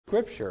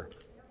Scripture.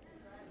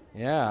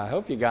 Yeah, I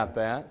hope you got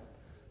that.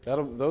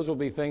 Those will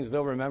be things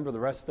they'll remember the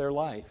rest of their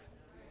life.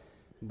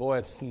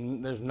 Boy,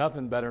 there's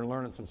nothing better than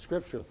learning some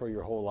Scripture for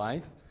your whole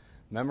life.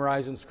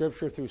 Memorizing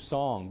Scripture through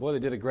song. Boy, they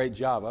did a great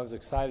job. I was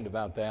excited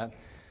about that.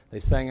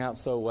 They sang out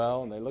so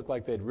well, and they looked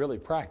like they'd really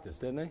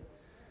practiced, didn't they?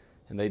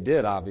 And they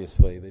did,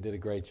 obviously. They did a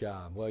great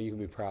job. Well, you can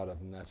be proud of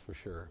them, that's for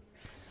sure.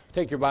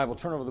 Take your Bible,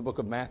 turn over to the book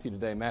of Matthew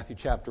today, Matthew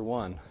chapter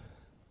 1.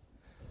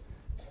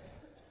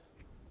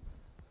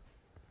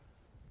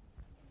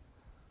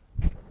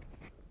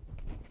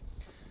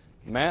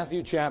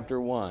 Matthew chapter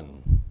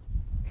 1.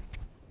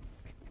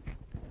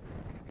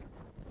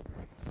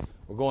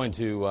 We're going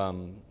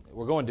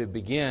to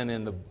begin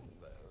in the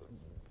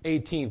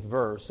 18th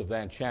verse of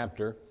that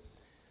chapter.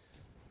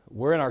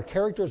 We're in our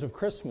Characters of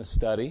Christmas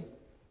study.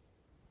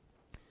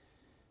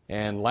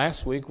 And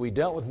last week we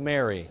dealt with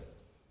Mary.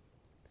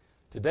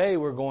 Today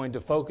we're going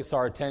to focus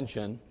our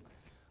attention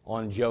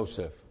on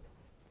Joseph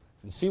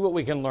and see what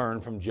we can learn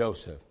from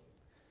Joseph.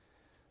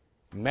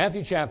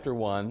 Matthew chapter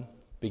 1,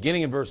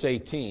 beginning in verse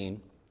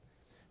 18,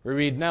 we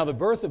read, "Now the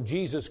birth of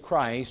Jesus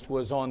Christ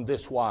was on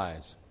this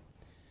wise.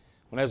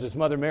 When as his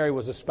mother Mary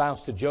was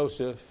espoused to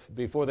Joseph,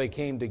 before they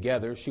came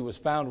together, she was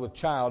found with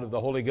child of the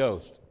Holy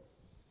Ghost.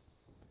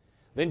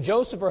 Then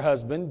Joseph, her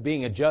husband,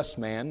 being a just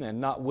man and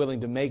not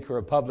willing to make her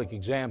a public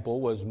example,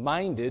 was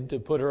minded to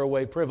put her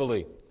away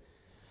privily.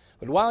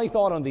 But while he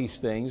thought on these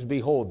things,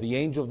 behold, the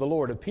angel of the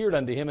Lord appeared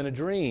unto him in a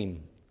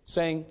dream,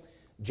 saying,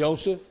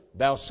 Joseph,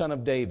 thou son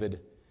of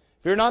David,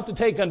 fear not to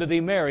take unto thee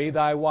Mary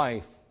thy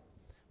wife,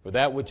 for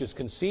that which is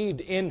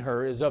conceived in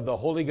her is of the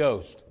Holy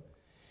Ghost.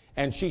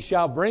 And she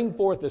shall bring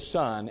forth a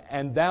son,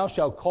 and thou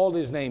shalt call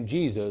his name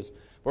Jesus,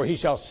 for he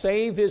shall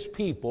save his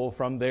people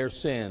from their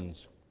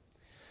sins.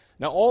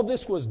 Now all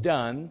this was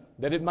done,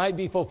 that it might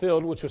be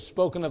fulfilled which was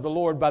spoken of the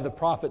Lord by the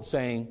prophet,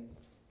 saying,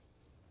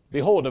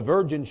 Behold, a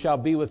virgin shall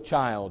be with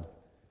child,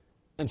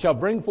 and shall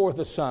bring forth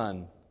a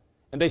son,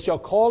 and they shall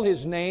call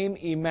his name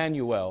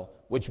Emmanuel,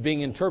 which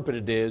being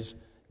interpreted is,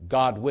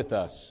 God with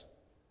us.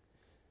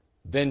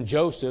 Then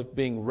Joseph,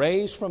 being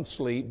raised from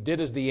sleep,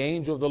 did as the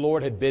angel of the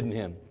Lord had bidden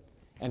him,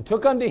 and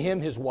took unto him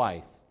his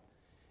wife,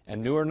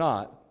 and knew her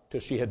not, till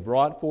she had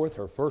brought forth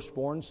her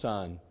firstborn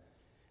son,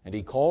 and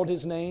he called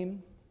his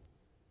name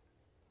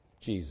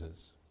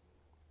Jesus."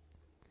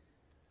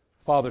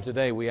 Father,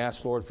 today we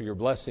ask, Lord, for your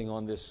blessing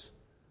on this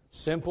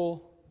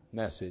simple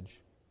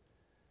message.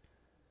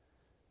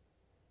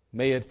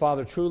 May it,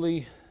 Father,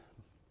 truly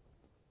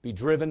be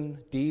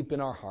driven deep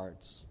in our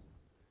hearts.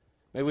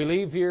 May we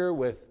leave here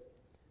with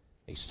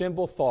a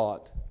simple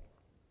thought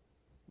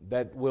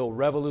that will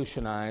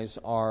revolutionize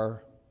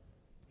our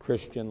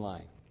Christian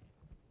life.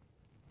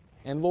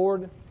 And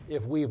Lord,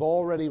 if we've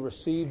already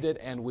received it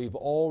and we've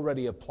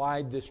already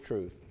applied this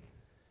truth,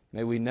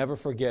 may we never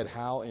forget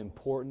how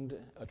important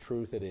a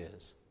truth it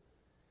is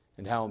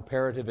and how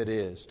imperative it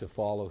is to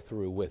follow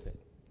through with it.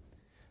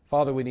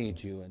 Father, we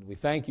need you, and we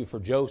thank you for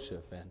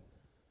Joseph, and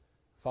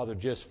Father,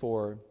 just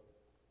for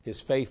his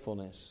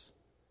faithfulness,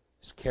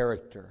 his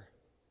character.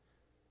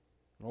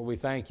 Lord, we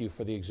thank you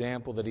for the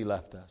example that he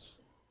left us.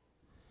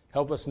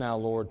 Help us now,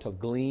 Lord, to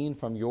glean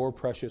from your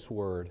precious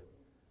word.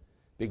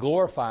 Be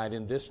glorified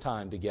in this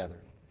time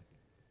together.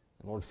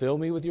 And Lord, fill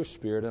me with your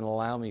Spirit and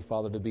allow me,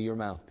 Father, to be your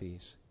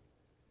mouthpiece.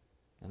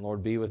 And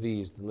Lord, be with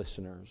these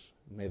listeners.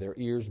 May their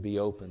ears be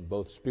open,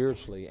 both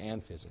spiritually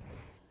and physically.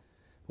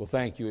 We'll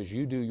thank you as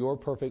you do your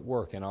perfect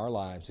work in our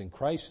lives. In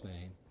Christ's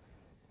name,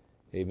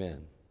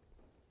 amen.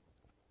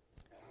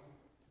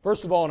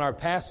 First of all, in our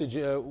passage,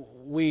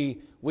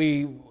 we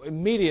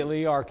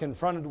immediately are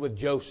confronted with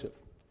Joseph,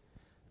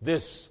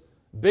 this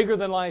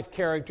bigger-than-life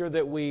character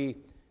that we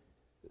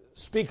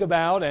speak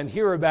about and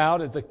hear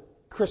about at the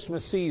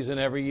Christmas season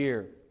every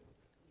year.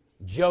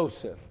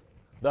 Joseph,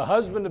 the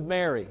husband of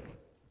Mary.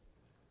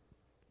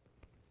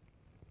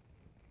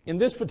 In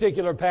this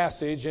particular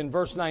passage, in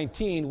verse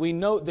 19, we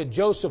note that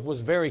Joseph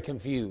was very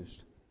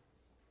confused.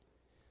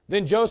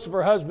 Then Joseph,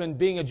 her husband,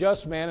 being a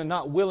just man and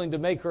not willing to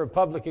make her a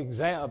public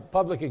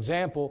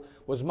example,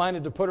 was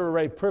minded to put her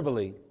away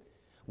privily.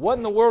 What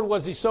in the world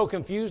was he so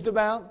confused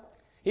about?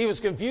 He was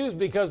confused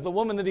because the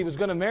woman that he was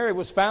going to marry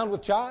was found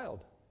with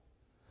child.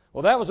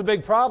 Well, that was a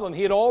big problem.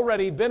 He had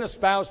already been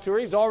espoused to her.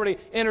 He's already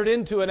entered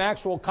into an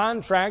actual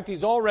contract.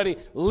 He's already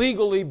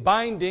legally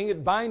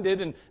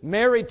binded and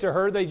married to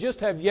her. They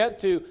just have yet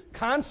to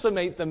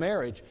consummate the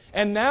marriage.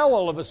 And now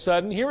all of a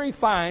sudden, here he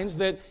finds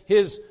that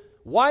his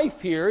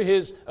wife here,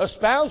 his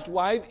espoused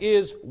wife,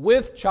 is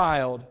with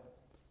child.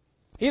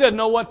 He doesn't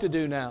know what to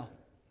do now.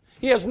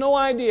 He has no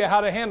idea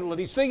how to handle it.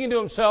 He's thinking to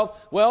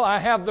himself, well, I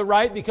have the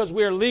right because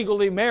we are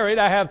legally married.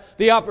 I have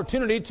the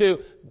opportunity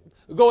to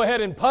go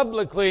ahead and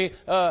publicly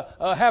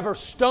have her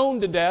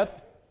stoned to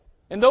death.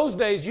 In those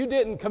days, you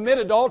didn't commit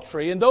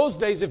adultery. In those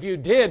days, if you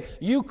did,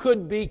 you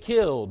could be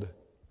killed.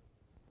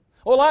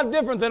 Well, a lot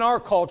different than our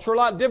culture, a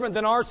lot different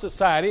than our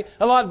society,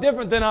 a lot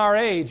different than our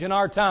age and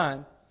our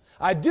time.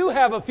 I do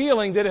have a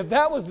feeling that if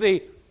that was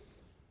the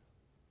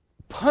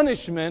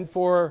punishment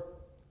for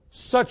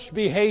such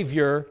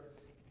behavior,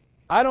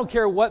 I don't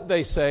care what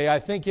they say, I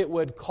think it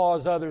would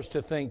cause others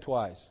to think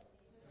twice.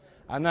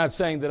 I'm not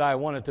saying that I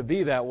want it to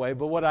be that way,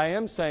 but what I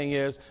am saying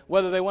is,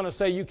 whether they want to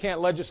say you can't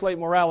legislate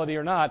morality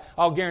or not,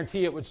 I'll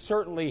guarantee it would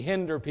certainly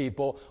hinder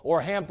people or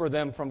hamper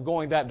them from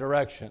going that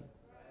direction.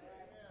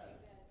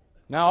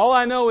 Now, all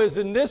I know is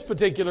in this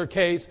particular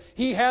case,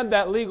 he had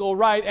that legal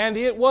right, and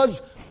it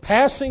was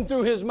passing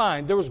through his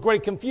mind. There was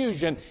great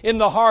confusion in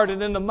the heart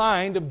and in the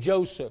mind of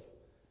Joseph.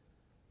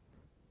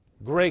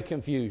 Great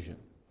confusion.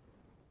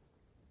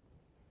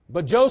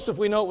 But Joseph,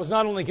 we know, was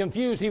not only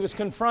confused, he was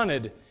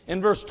confronted.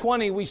 In verse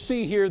 20, we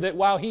see here that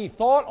while he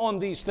thought on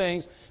these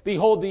things,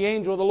 behold, the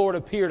angel of the Lord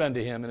appeared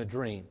unto him in a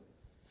dream.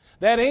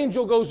 That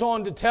angel goes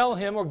on to tell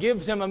him or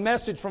gives him a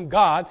message from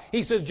God.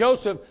 He says,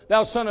 Joseph,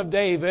 thou son of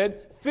David,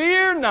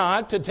 fear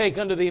not to take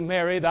unto thee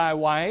Mary thy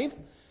wife.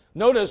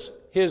 Notice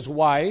his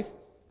wife.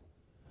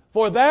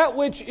 For that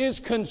which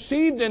is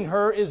conceived in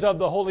her is of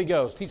the Holy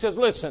Ghost. He says,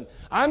 listen,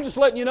 I'm just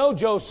letting you know,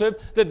 Joseph,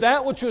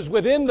 that which was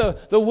within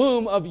the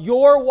womb of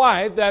your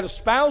wife, that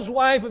espoused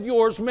wife of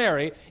yours,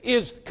 Mary,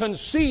 is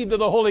conceived of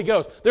the Holy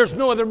Ghost. There's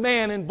no other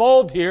man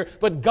involved here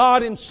but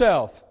God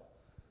Himself.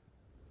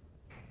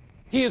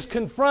 He is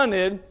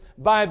confronted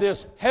by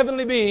this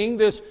heavenly being,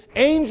 this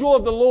angel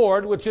of the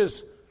Lord, which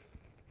is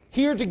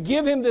here to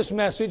give him this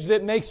message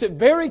that makes it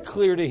very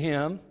clear to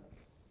him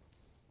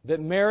that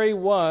Mary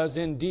was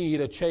indeed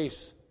a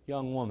chaste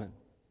young woman.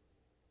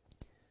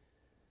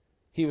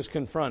 He was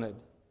confronted.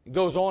 It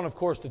goes on, of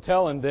course, to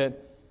tell him that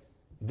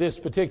this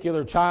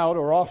particular child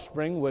or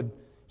offspring would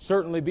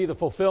certainly be the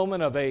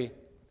fulfillment of a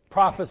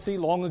prophecy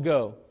long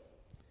ago,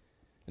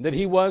 and that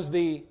he was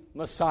the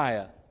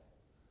Messiah,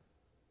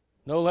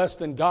 no less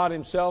than God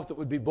Himself, that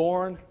would be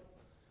born,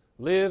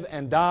 live,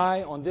 and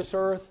die on this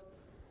earth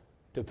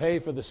to pay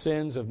for the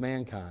sins of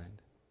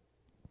mankind.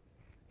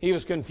 He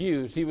was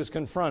confused. He was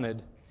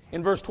confronted.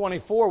 In verse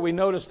 24, we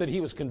notice that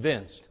he was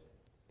convinced.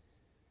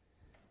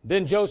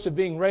 Then Joseph,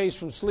 being raised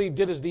from sleep,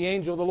 did as the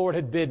angel of the Lord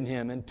had bidden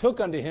him, and took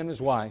unto him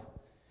his wife.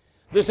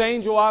 This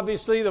angel,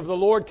 obviously, of the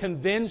Lord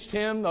convinced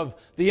him of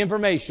the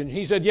information.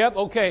 He said, yep,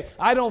 okay,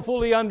 I don't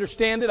fully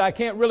understand it. I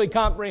can't really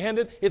comprehend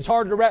it. It's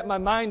hard to wrap my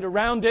mind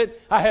around it.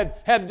 I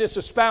had this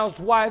espoused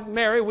wife,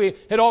 Mary. We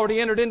had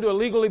already entered into a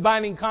legally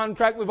binding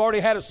contract. We've already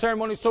had a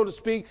ceremony, so to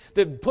speak,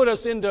 that put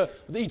us into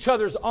each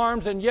other's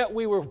arms, and yet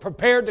we were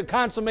prepared to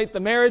consummate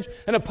the marriage.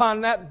 And upon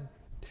that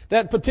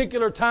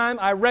particular time,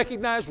 I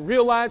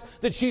realize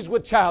that she's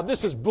with child.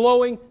 This is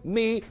blowing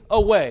me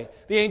away.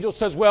 The angel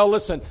says, well,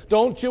 listen,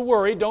 don't you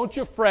worry, don't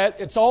you fret.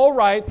 It's all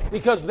right,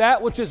 because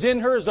that which is in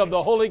her is of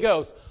the Holy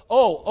Ghost.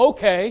 Oh,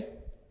 okay.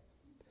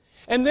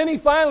 And then he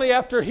finally,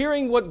 after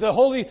hearing what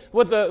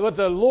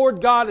the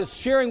Lord God is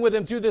sharing with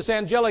him through this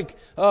angelic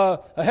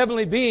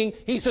heavenly being,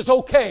 he says,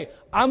 okay,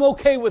 I'm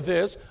okay with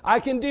this.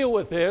 I can deal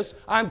with this.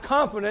 I'm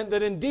confident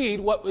that indeed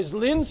what is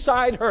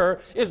inside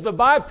her is the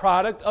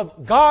byproduct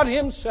of God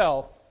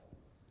Himself.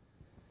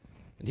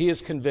 And he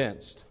is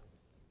convinced.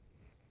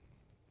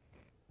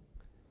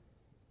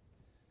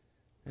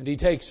 And he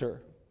takes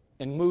her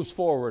and moves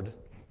forward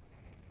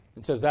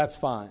and says, that's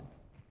fine.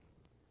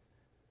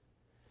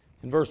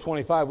 In verse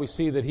 25, we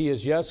see that he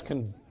is, yes,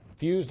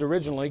 confused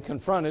originally,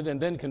 confronted, and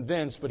then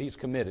convinced, but he's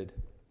committed.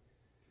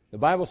 The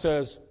Bible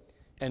says,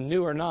 and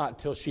knew her not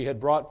till she had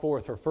brought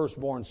forth her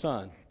firstborn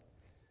son.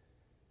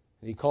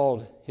 And he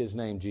called his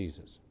name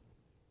Jesus.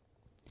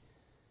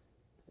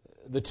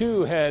 The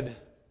two had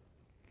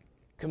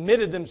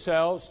committed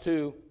themselves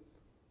to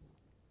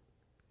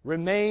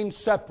remain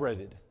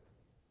separated.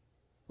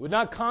 Would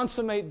not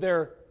consummate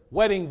their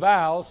wedding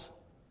vows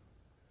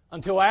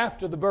until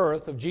after the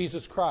birth of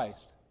Jesus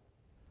Christ.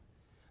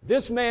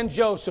 This man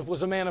Joseph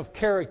was a man of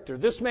character.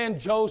 This man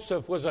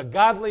Joseph was a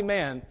godly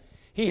man.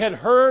 He had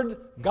heard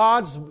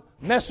God's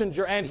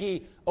messenger and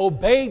he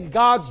obeyed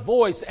God's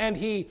voice, and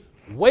he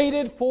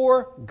waited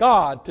for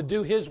God to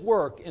do His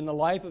work in the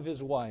life of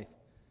his wife.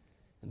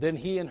 And then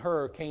he and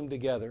her came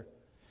together.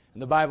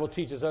 And the Bible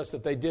teaches us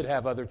that they did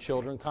have other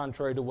children,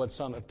 contrary to what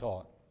some have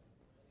taught.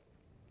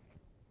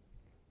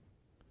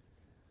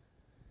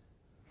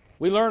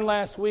 We learned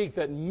last week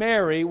that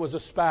Mary was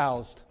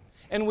espoused.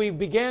 And we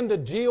began to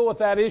deal with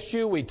that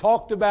issue. We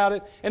talked about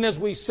it. And as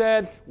we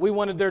said, we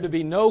wanted there to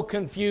be no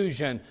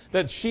confusion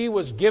that she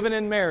was given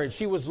in marriage.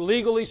 She was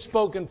legally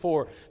spoken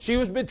for. She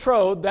was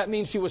betrothed. That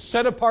means she was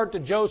set apart to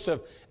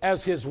Joseph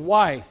as his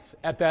wife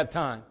at that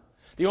time.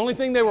 The only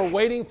thing they were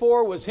waiting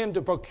for was him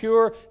to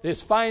procure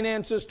his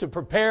finances, to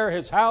prepare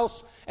his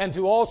house, and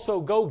to also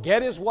go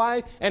get his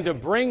wife and to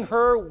bring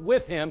her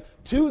with him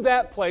to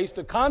that place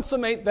to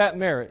consummate that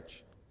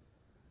marriage.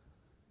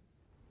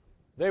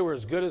 They were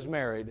as good as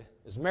married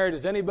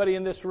as anybody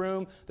in this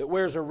room that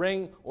wears a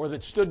ring or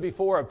that stood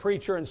before a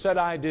preacher and said,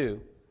 I do.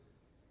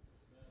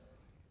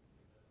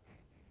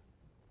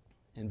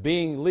 And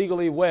being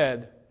legally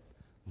wed,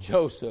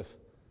 Joseph,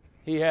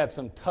 he had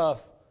some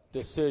tough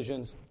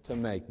decisions to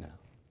make now.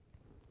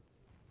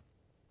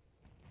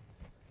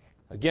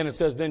 Again, it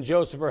says, then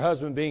Joseph, her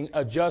husband, being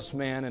a just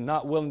man and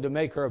not willing to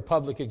make her a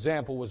public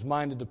example, was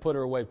minded to put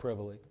her away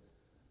privily.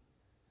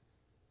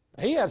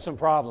 He had some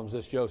problems,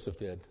 this Joseph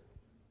did.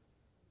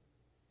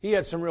 He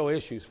had some real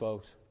issues,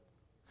 folks.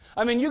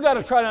 I mean, you got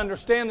to try to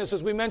understand this.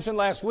 As we mentioned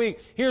last week,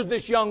 here's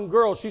this young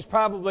girl. She's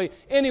probably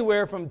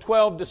anywhere from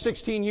 12 to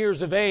 16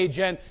 years of age,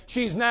 and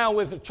she's now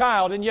with a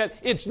child, and yet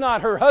it's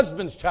not her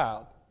husband's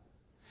child.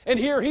 And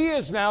here he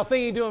is now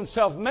thinking to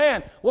himself,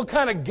 man, what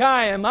kind of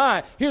guy am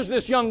I? Here's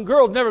this young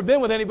girl, never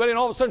been with anybody, and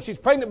all of a sudden she's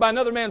pregnant by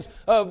another man.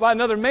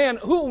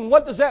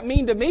 What does that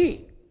mean to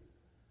me?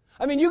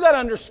 I mean, you got to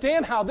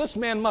understand how this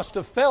man must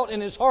have felt in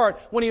his heart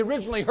when he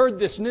originally heard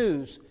this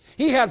news.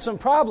 He had some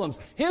problems.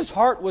 His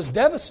heart was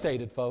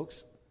devastated,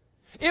 folks.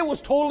 It was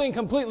totally and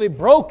completely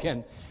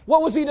broken.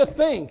 What was he to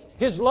think?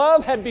 His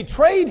love had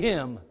betrayed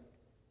him.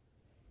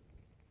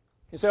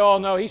 You say, oh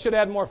no, he should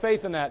have had more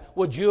faith in that.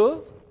 Would you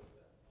have?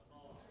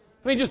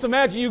 I mean, just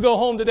imagine you go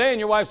home today and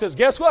your wife says,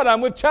 guess what?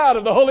 I'm with child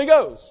of the Holy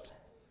Ghost.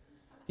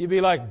 You'd be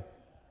like,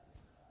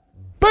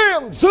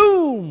 bam,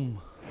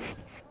 zoom.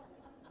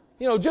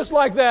 You know, just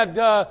like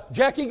that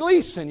Jackie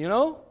Gleason, you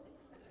know.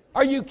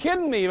 Are you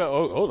kidding me?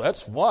 Oh,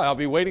 that's why I'll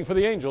be waiting for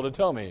the angel to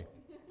tell me.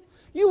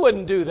 You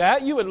wouldn't do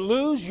that. You would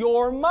lose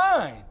your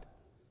mind.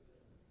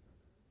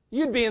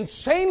 You'd be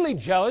insanely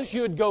jealous.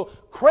 You would go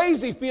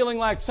crazy feeling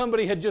like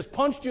somebody had just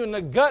punched you in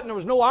the gut and there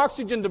was no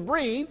oxygen to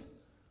breathe.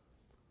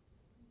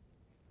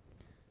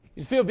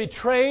 You'd feel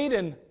betrayed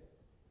in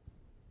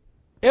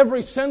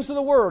every sense of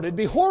the word. It'd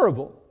be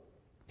horrible.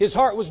 His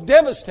heart was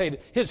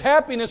devastated. His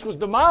happiness was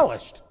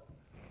demolished.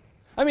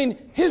 I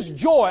mean, his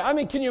joy. I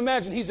mean, can you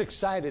imagine? He's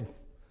excited.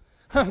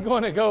 I'm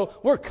going to go.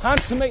 We're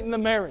consummating the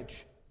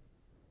marriage.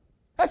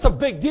 That's a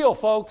big deal,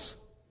 folks.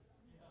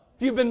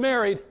 If you've been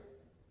married.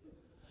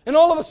 And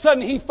all of a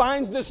sudden he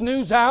finds this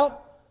news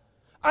out.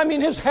 I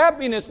mean, his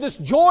happiness, this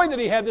joy that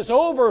he had, this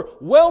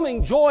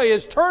overwhelming joy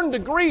is turned to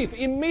grief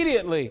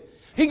immediately.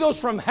 He goes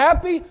from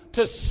happy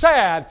to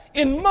sad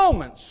in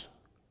moments.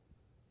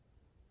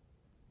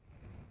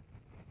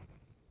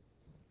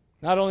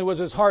 Not only was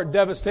his heart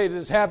devastated,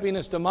 his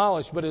happiness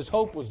demolished, but his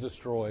hope was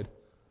destroyed.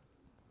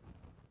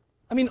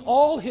 I mean,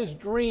 all his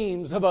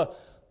dreams of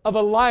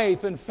a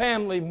life and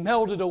family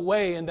melted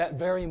away in that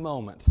very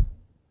moment.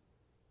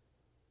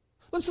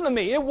 Listen to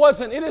me,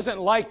 it isn't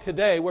like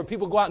today where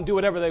people go out and do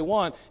whatever they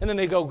want, and then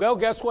they go, well,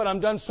 guess what? I'm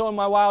done sowing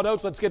my wild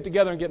oats, let's get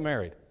together and get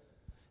married.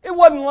 It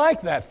wasn't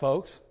like that,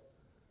 folks.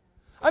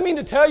 I mean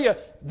to tell you,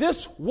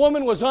 this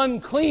woman was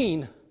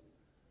unclean.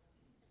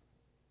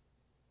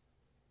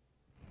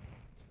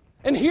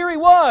 And here he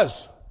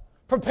was,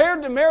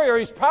 prepared to marry her.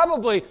 He's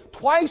probably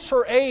twice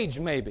her age,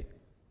 maybe.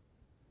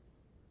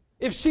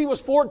 If she was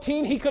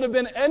 14, he could have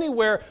been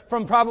anywhere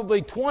from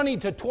probably 20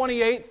 to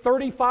 28,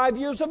 35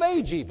 years of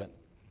age even.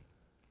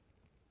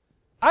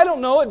 I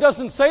don't know. It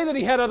doesn't say that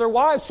he had other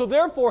wives, so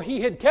therefore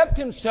he had kept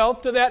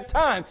himself to that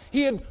time.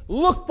 He had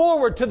looked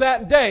forward to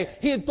that day.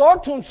 He had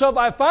thought to himself,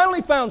 I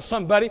finally found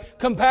somebody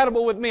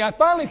compatible with me. I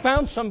finally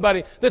found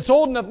somebody that's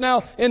old enough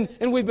now, and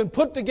we've been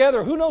put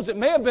together. Who knows? It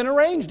may have been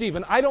arranged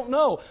even. I don't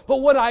know.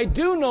 But what I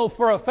do know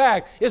for a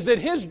fact is that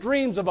his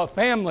dreams of a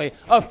family,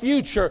 a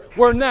future,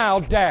 were now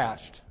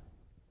dashed.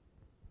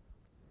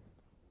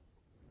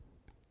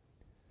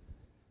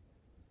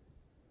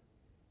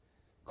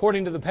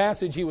 According to the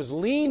passage, he was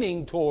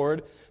leaning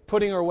toward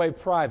putting her away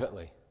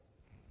privately.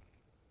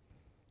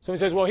 So he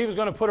says, well, he was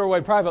going to put her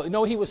away privately.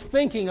 No, he was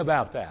thinking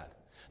about that.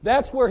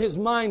 That's where his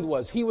mind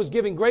was. He was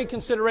giving great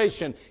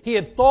consideration. He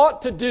had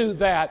thought to do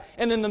that.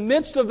 And in the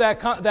midst of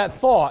that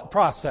thought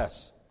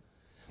process,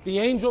 the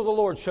angel of the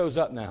Lord shows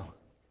up now.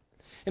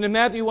 And in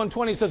Matthew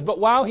 1:20 it says, but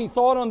while he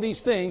thought on these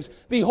things,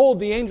 behold,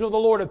 the angel of the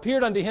Lord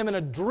appeared unto him in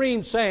a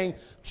dream, saying,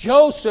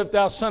 Joseph,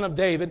 thou son of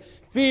David,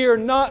 fear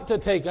not to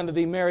take unto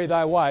thee Mary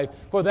thy wife,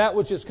 for that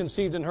which is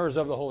conceived in her is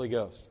of the Holy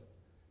Ghost.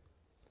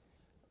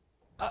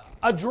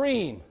 A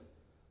dream.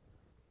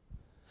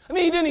 I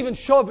mean, he didn't even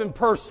show up in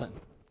person.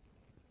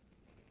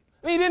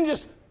 I mean, he didn't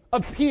just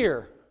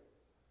appear.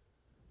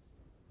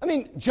 I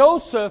mean,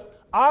 Joseph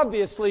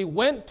obviously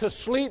went to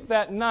sleep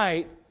that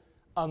night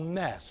a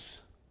mess.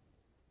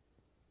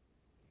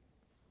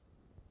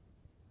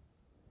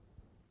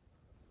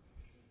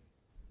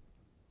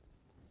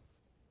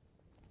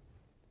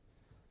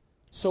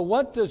 So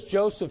what does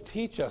Joseph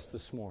teach us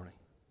this morning?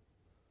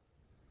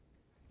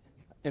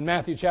 In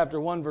Matthew chapter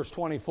 1, verse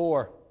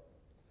 24.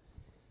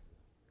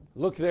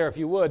 Look there if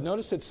you would.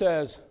 Notice it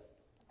says,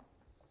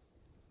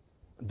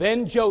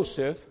 then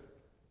Joseph,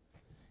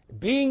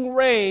 being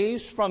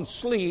raised from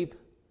sleep,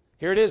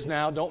 here it is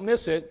now, don't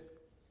miss it,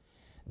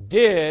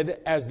 did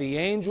as the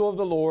angel of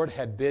the Lord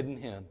had bidden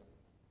him.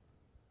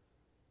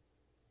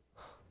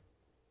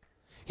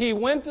 He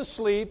went to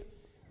sleep.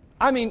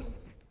 I mean,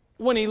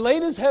 when he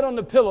laid his head on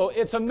the pillow,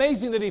 it's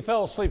amazing that he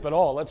fell asleep at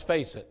all, let's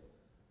face it.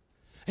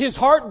 His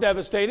heart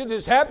devastated,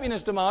 his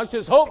happiness demolished,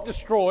 his hope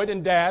destroyed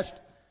and dashed.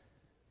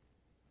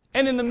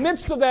 And in the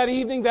midst of that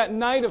evening, that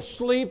night of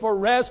sleep or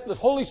rest, the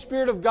Holy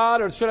Spirit of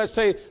God, or should I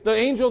say, the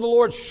angel of the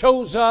Lord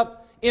shows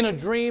up in a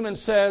dream and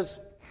says,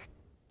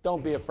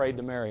 don't be afraid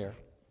to marry her.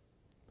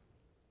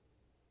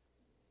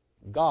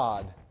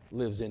 God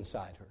lives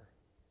inside her.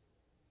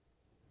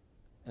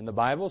 And the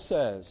Bible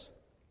says,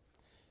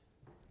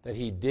 that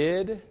he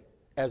did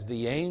as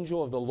the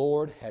angel of the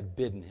Lord had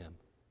bidden him.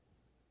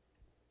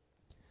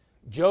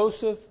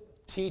 Joseph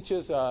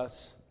teaches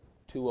us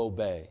to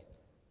obey.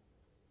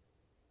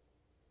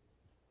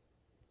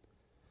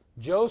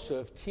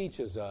 Joseph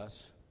teaches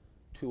us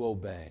to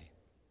obey.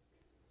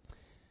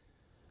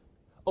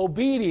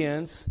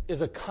 Obedience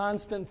is a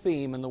constant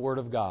theme in the Word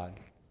of God.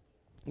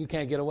 You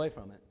can't get away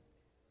from it.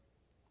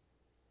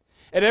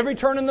 At every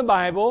turn in the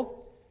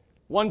Bible,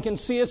 one can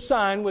see a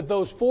sign with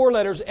those 4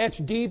 letters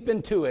etched deep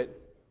into it.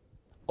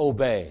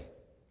 Obey.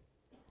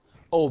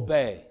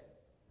 Obey.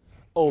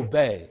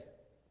 Obey.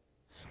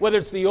 Whether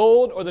it's the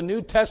Old or the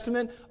New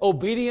Testament,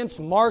 obedience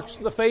marks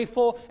the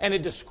faithful and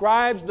it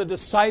describes the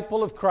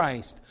disciple of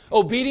Christ.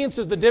 Obedience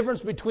is the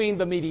difference between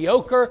the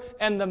mediocre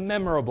and the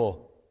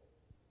memorable.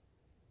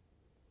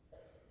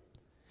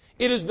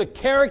 It is the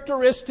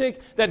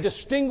characteristic that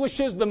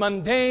distinguishes the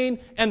mundane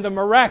and the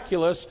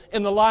miraculous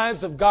in the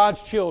lives of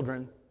God's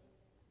children.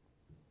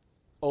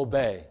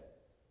 Obey.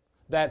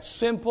 That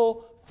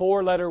simple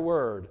 4-letter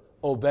word,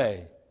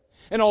 obey.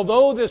 And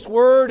although this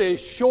word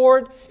is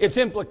short, its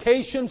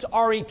implications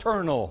are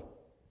eternal.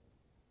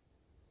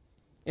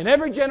 In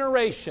every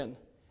generation,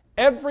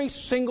 every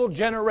single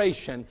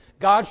generation,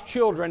 God's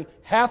children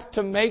have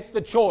to make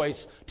the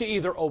choice to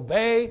either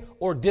obey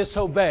or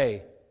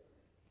disobey.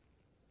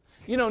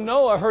 You know,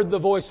 Noah heard the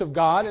voice of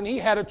God and he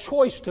had a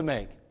choice to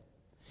make.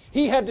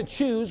 He had to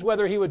choose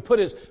whether he would put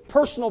his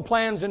personal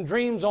plans and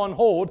dreams on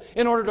hold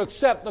in order to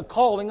accept the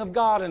calling of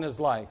God in his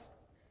life.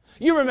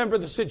 You remember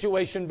the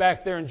situation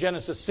back there in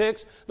Genesis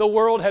 6. The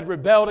world had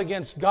rebelled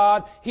against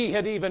God. He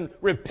had even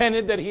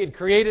repented that he had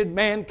created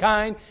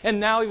mankind. And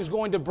now he was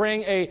going to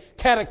bring a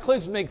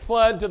cataclysmic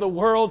flood to the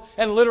world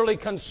and literally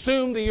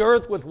consume the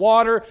earth with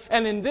water.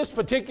 And in this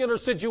particular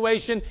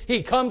situation,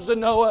 he comes to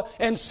Noah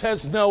and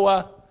says,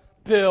 Noah,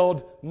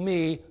 build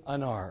me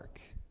an ark.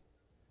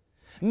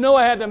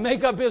 Noah had to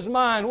make up his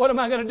mind. What am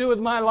I going to do with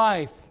my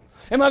life?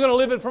 Am I going to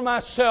live it for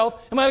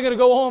myself? Am I going to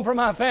go home for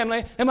my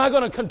family? Am I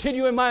going to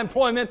continue in my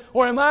employment?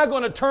 Or am I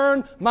going to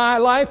turn my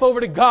life over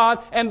to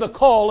God and the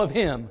call of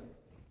Him?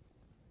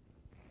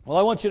 Well,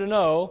 I want you to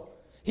know,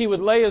 he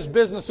would lay his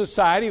business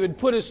aside, he would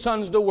put his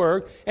sons to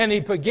work, and he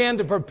began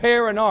to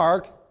prepare an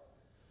ark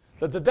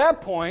that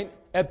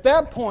at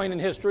that point in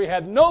history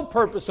had no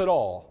purpose at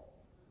all.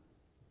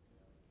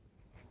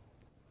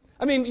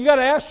 I mean, you got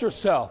to ask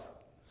yourself,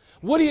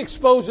 would he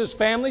expose his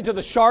family to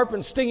the sharp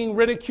and stinging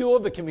ridicule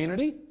of the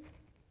community?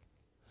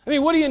 I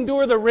mean, would he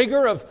endure the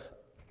rigor of,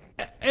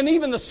 and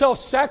even the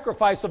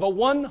self-sacrifice of a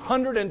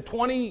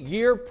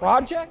 120-year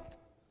project?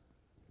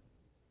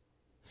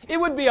 It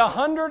would be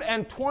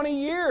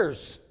 120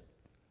 years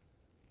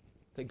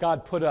that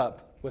God put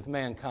up with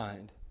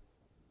mankind.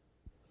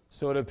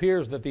 So it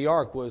appears that the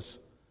ark was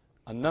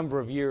a number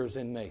of years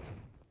in making.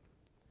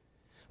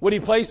 Would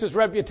he place his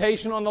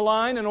reputation on the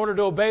line in order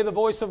to obey the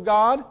voice of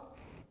God?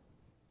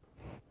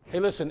 Hey,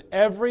 listen,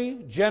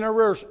 every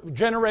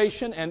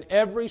generation and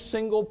every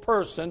single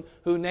person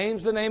who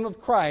names the name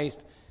of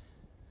Christ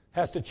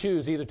has to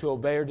choose either to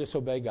obey or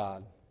disobey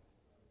God.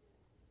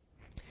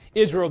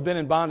 Israel had been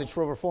in bondage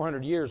for over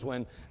 400 years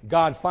when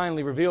God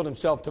finally revealed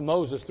Himself to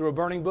Moses through a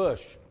burning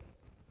bush.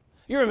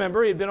 You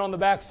remember, he had been on the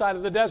backside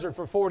of the desert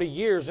for 40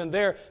 years, and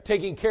there,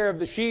 taking care of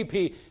the sheep,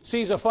 he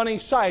sees a funny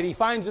sight. He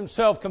finds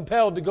himself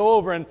compelled to go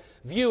over and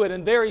view it,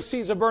 and there he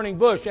sees a burning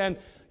bush, and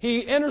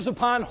he enters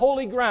upon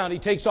holy ground. He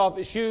takes off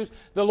his shoes.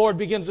 The Lord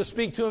begins to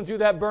speak to him through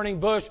that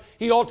burning bush.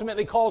 He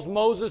ultimately calls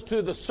Moses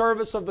to the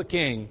service of the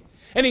king.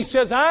 And he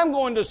says, I'm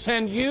going to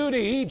send you to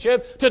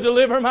Egypt to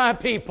deliver my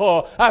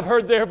people. I've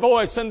heard their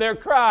voice and their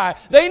cry.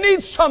 They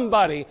need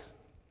somebody.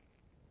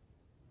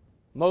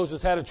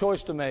 Moses had a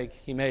choice to make.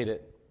 He made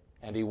it,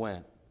 and he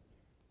went.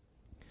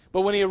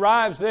 But when he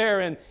arrives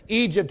there in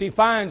Egypt, he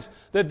finds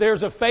that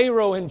there's a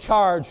Pharaoh in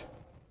charge.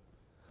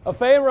 A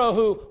Pharaoh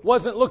who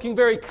wasn't looking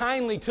very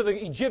kindly to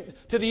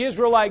the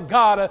Israelite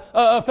God.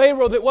 A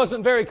Pharaoh that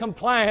wasn't very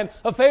compliant.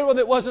 A Pharaoh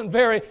that wasn't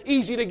very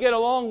easy to get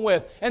along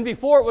with. And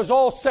before it was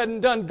all said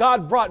and done,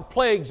 God brought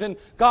plagues and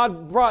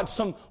God brought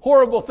some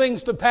horrible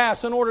things to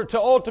pass in order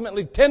to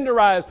ultimately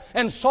tenderize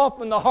and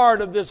soften the heart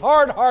of this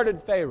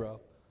hard-hearted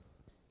Pharaoh.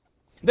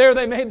 There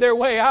they made their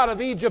way out of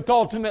Egypt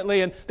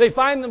ultimately, and they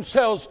find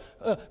themselves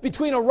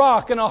between a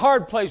rock and a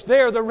hard place.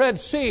 There, the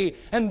Red Sea,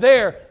 and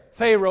there,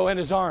 Pharaoh and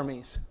his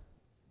armies.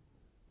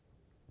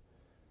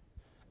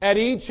 At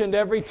each and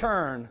every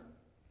turn,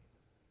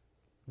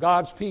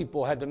 God's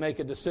people had to make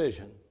a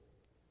decision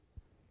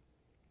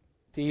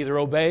to either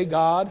obey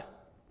God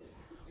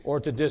or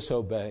to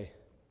disobey.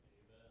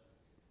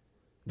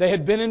 They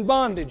had been in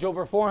bondage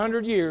over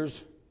 400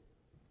 years,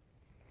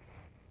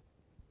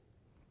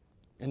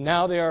 and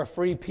now they are a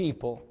free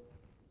people.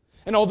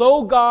 And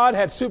although God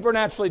had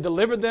supernaturally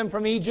delivered them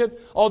from Egypt,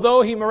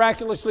 although He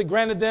miraculously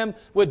granted them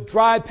with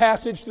dry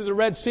passage through the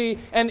Red Sea,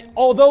 and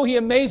although He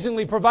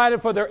amazingly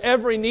provided for their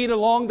every need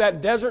along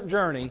that desert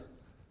journey,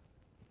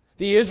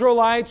 the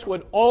Israelites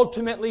would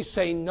ultimately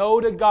say no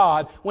to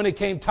God when it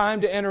came time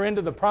to enter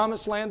into the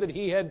promised land that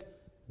He had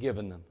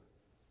given them.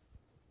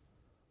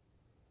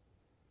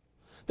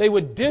 They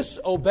would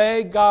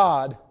disobey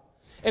God.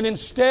 And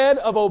instead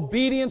of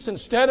obedience,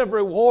 instead of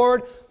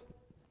reward,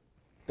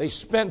 they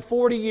spent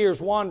 40 years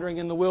wandering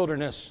in the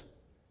wilderness.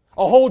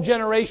 A whole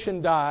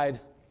generation died.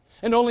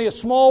 And only a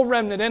small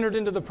remnant entered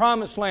into the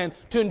promised land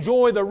to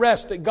enjoy the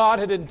rest that God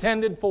had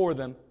intended for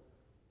them.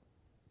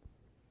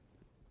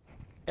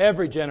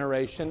 Every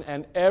generation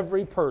and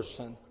every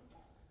person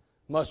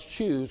must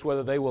choose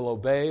whether they will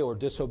obey or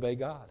disobey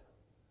God.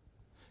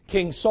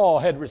 King Saul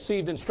had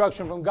received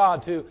instruction from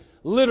God to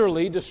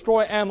literally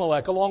destroy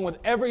Amalek along with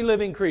every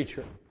living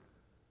creature.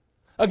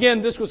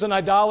 Again, this was an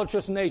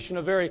idolatrous nation,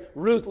 a very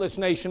ruthless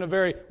nation, a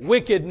very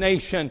wicked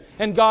nation.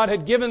 And God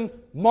had given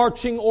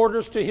marching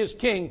orders to his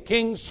king,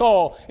 King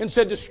Saul, and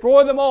said,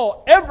 destroy them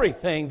all,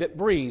 everything that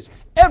breathes,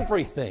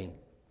 everything.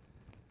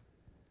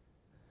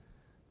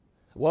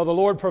 Well, the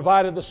Lord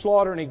provided the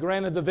slaughter and He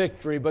granted the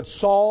victory, but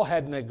Saul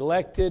had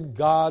neglected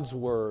God's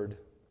word.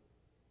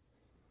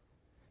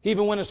 He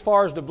even went as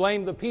far as to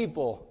blame the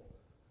people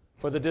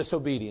for the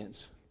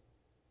disobedience.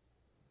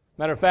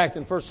 Matter of fact,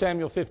 in 1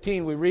 Samuel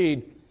 15 we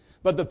read,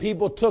 but the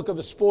people took of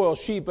the spoil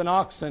sheep and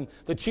oxen,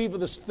 the chief of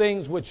the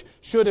things which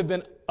should have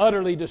been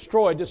utterly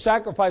destroyed, to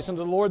sacrifice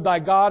unto the Lord thy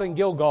God in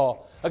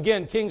Gilgal.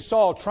 Again, King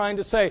Saul trying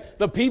to say,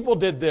 the people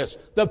did this,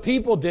 the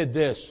people did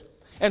this.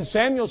 And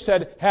Samuel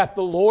said, hath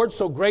the Lord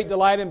so great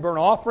delight in burnt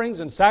offerings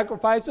and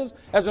sacrifices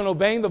as in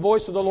obeying the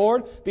voice of the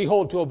Lord?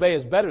 Behold, to obey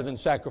is better than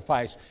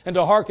sacrifice, and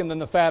to hearken than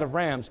the fat of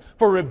rams.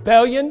 For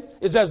rebellion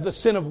is as the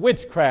sin of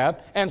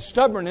witchcraft, and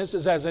stubbornness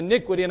is as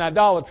iniquity and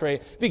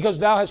idolatry. Because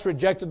thou hast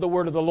rejected the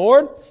word of the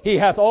Lord, He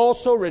hath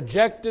also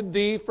rejected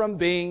thee from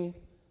being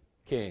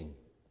king.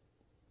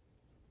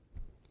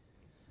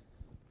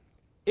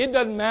 It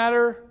doesn't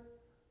matter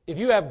if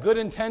you have good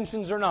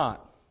intentions or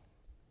not.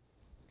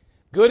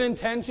 Good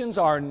intentions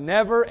are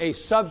never a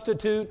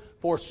substitute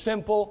for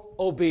simple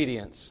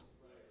obedience.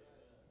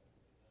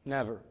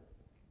 Never.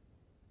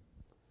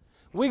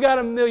 We got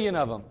 1 million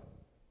of them.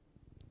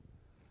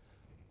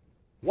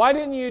 Why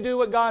didn't you do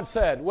what God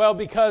said? Well,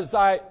 because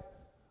I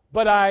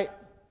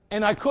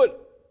could.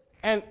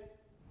 And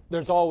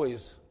there's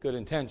always good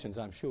intentions,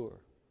 I'm sure.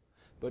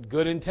 But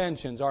good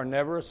intentions are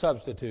never a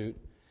substitute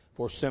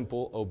for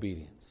simple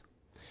obedience.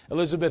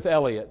 Elizabeth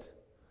Elliot,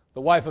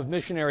 the wife of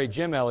missionary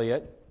Jim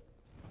Elliot,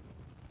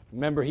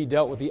 remember, he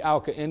dealt with the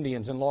Auca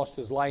Indians and lost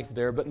his life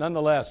there. But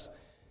nonetheless,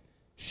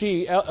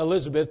 she,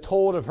 Elizabeth,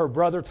 told of her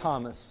brother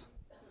Thomas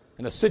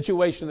and a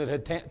situation that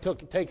had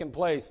taken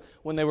place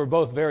when they were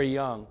both very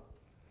young.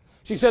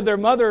 She said their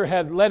mother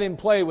had let him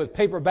play with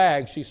paper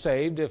bags she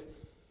saved if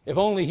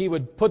only he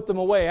would put them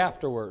away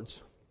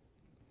afterwards.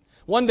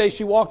 One day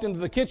she walked into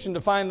the kitchen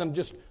to find them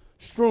just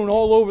strewn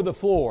all over the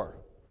floor.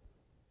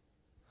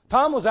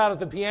 Tom was out at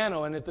the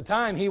piano, and at the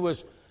time he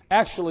was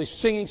actually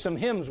singing some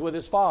hymns with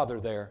his father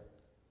there.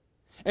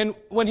 And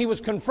when he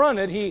was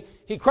confronted, he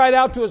cried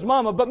out to his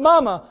mama, but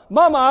Mama,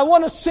 I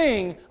want to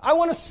sing. I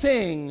want to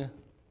sing. And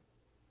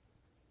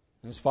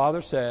his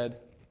father said,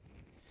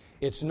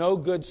 it's no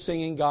good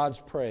singing God's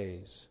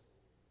praise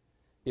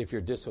if you're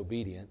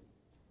disobedient.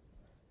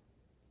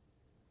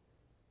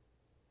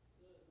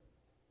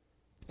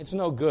 It's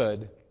no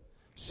good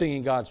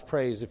singing God's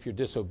praise if you're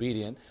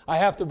disobedient. I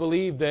have to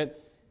believe that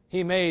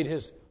he made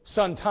his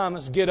son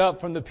Thomas get up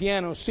from the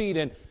piano seat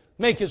and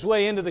make his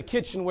way into the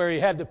kitchen where he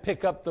had to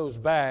pick up those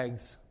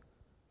bags.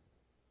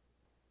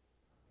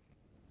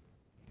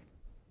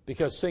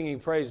 Because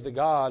singing praise to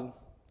God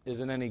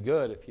isn't any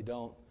good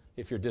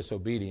if you're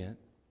disobedient.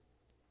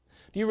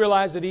 Do you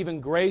realize that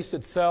even grace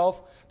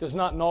itself does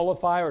not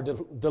nullify or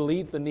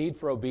delete the need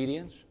for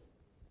obedience?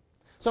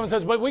 Someone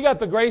says, but we got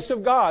the grace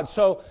of God,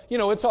 so,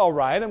 it's all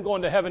right. I'm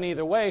going to heaven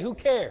either way. Who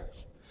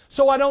cares?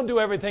 So I don't do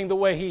everything the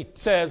way He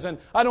says, and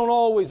I don't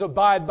always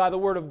abide by the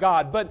Word of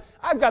God, but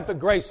I've got the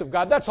grace of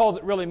God. That's all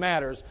that really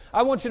matters.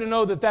 I want you to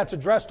know that that's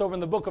addressed over in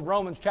the book of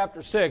Romans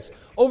chapter 6,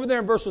 over there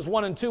in verses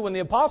 1 and 2, when the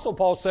Apostle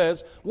Paul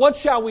says, what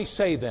shall we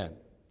say then?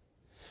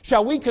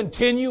 Shall we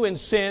continue in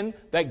sin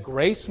that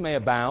grace may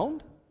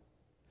abound?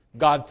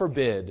 God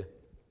forbid.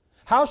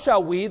 How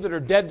shall we that are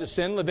dead to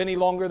sin live any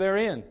longer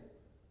therein?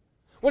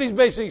 What he's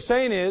basically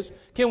saying is,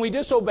 can we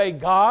disobey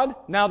God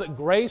now that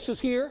grace is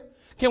here?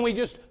 Can we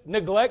just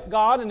neglect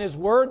God and His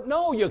Word?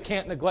 No, you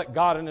can't neglect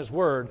God and His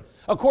Word.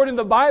 According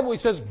to the Bible, He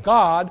says,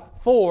 God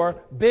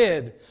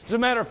forbid. As a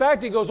matter of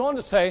fact, He goes on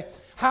to say,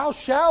 how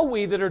shall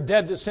we that are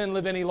dead to sin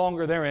live any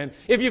longer therein?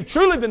 If you've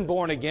truly been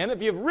born again,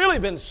 if you've really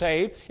been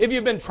saved, if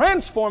you've been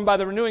transformed by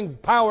the renewing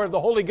power of the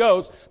Holy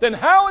Ghost, then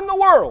how in the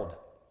world,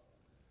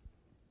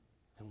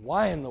 and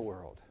why in the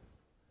world,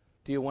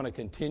 do you want to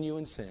continue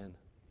in sin?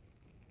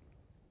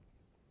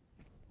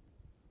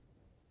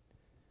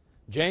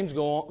 James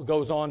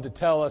goes on to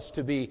tell us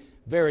to be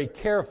very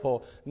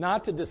careful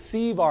not to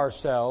deceive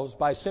ourselves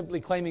by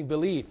simply claiming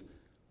belief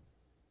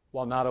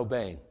while not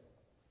obeying.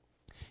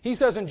 He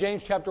says in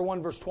James chapter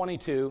 1 verse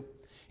 22,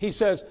 he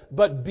says,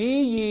 but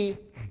be ye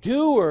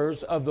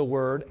doers of the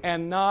word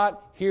and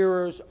not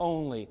hearers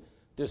only,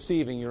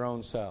 deceiving your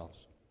own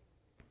selves.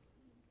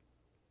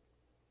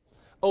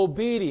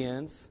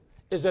 Obedience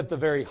is at the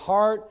very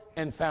heart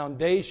and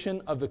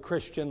foundation of the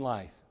Christian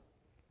life.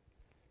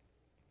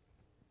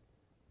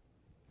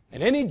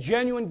 And any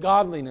genuine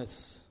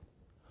godliness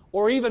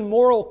or even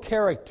moral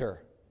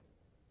character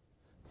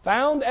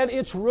found at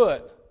its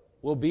root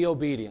will be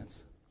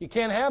obedience. You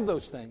can't have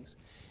those things.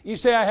 You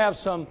say, I have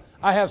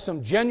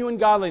some genuine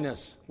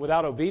godliness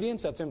without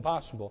obedience? That's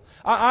impossible.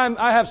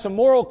 I have some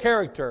moral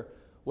character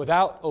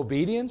without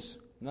obedience?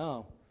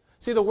 No.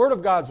 See, the Word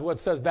of God's what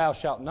says, thou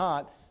shalt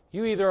not.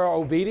 You either are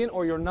obedient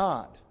or you're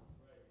not.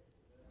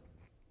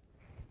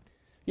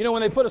 You know,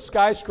 when they put a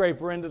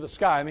skyscraper into the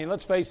sky, I mean,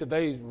 let's face it,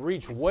 they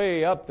reach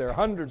way up there,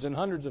 hundreds and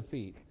hundreds of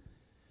feet.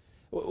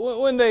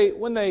 When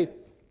they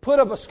put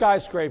up a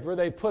skyscraper,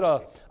 they put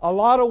a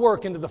lot of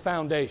work into the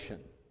foundation.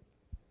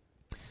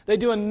 They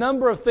do a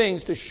number of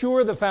things to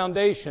sure the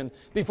foundation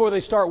before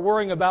they start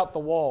worrying about the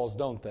walls,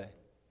 don't they?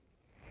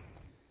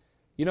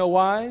 You know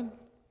why?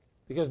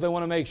 Because they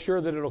want to make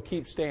sure that it'll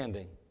keep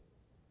standing,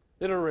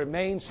 that it'll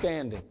remain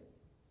standing.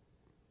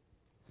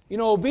 You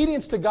know,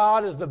 obedience to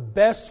God is the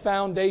best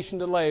foundation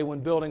to lay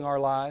when building our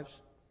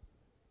lives.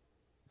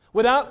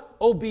 Without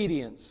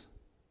obedience,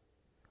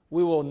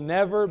 we will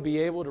never be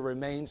able to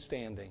remain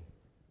standing.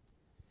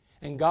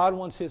 And God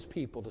wants His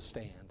people to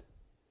stand.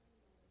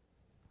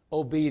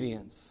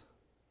 Obedience.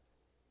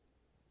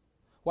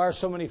 Why are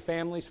so many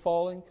families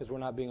falling? Because we're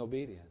not being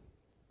obedient.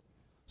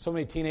 So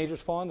many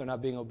teenagers falling, they're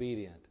not being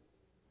obedient.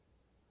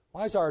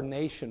 Why is our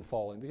nation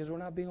falling? Because we're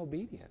not being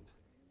obedient.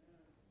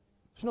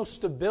 There's no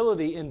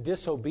stability in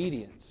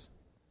disobedience.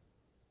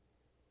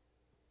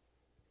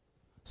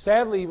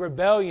 Sadly,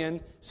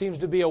 rebellion seems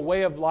to be a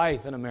way of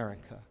life in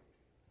America.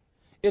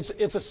 It's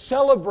a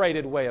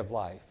celebrated way of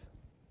life.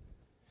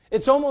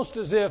 It's almost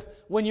as if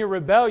when you're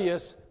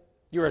rebellious,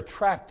 you're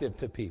attractive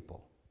to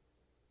people.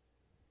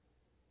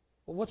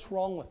 Well, what's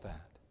wrong with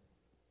that?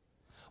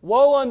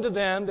 Woe unto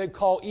them that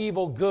call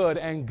evil good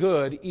and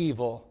good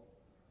evil.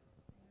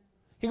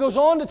 He goes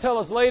on to tell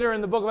us later in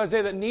the book of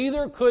Isaiah that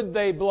neither could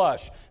they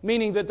blush,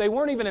 meaning that they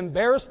weren't even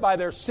embarrassed by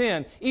their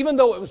sin, even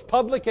though it was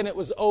public and it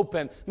was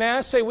open. May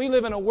I say, we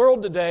live in a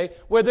world today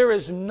where there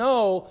is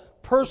no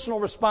personal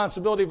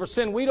responsibility for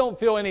sin. We don't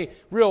feel any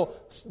real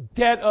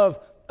debt of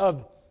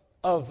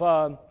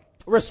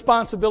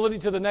responsibility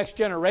to the next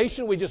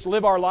generation. We just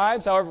live our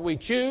lives however we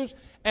choose,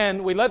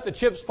 and we let the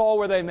chips fall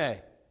where they may.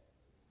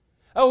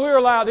 Oh, we're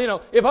allowed,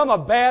 if I'm a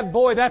bad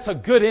boy, that's a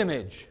good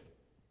image.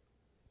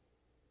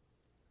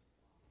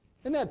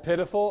 Isn't that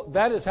pitiful?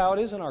 That is how it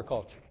is in our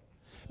culture.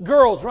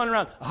 Girls running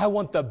around, I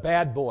want the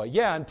bad boy.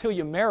 Yeah, until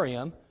you marry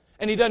him,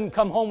 and he doesn't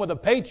come home with a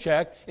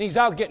paycheck, and he's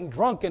out getting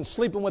drunk and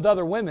sleeping with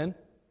other women.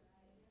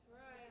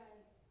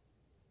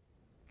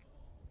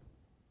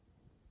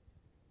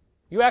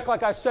 You act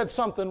like I said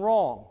something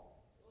wrong.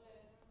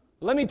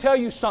 Let me tell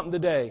you something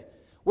today.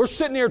 We're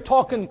sitting here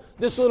talking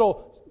this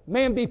little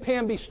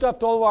mamby-pamby stuff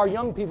to all of our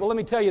young people. Let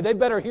me tell you, they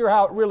better hear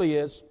how it really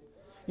is.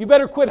 You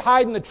better quit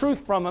hiding the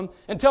truth from them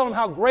and tell them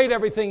how great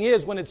everything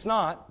is when it's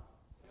not.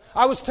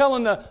 I was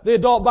telling the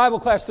adult Bible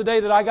class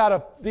today that I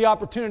got the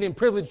opportunity and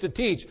privilege to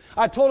teach.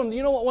 I told them,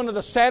 you know what one of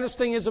the saddest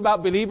things is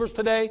about believers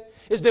today?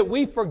 Is that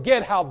we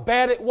forget how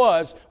bad it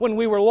was when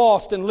we were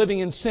lost and living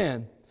in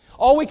sin.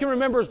 All we can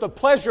remember is the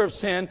pleasure of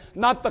sin,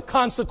 not the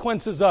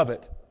consequences of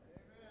it.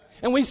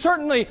 And we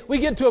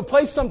get to a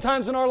place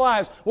sometimes in our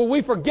lives where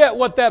we forget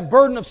what that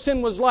burden of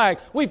sin was like.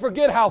 We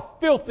forget how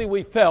filthy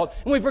we felt.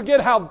 And we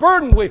forget how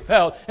burdened we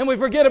felt. And we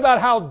forget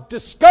about how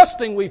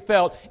disgusting we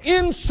felt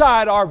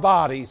inside our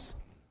bodies.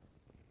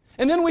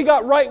 And then we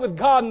got right with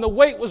God and the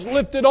weight was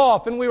lifted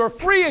off and we were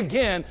free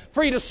again,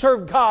 free to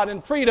serve God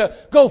and free to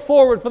go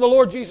forward for the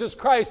Lord Jesus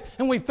Christ.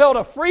 And we felt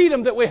a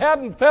freedom that we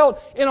haven't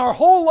felt in our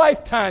whole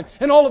lifetime.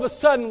 And all of a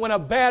sudden, when a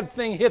bad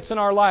thing hits in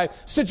our life,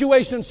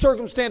 situations and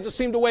circumstances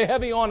seem to weigh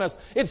heavy on us.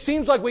 It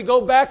seems like we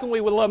go back and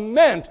we will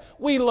lament.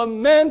 We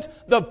lament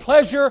the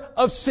pleasure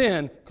of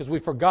sin because we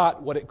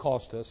forgot what it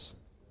cost us.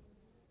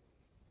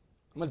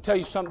 I'm going to tell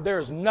you something. There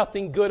is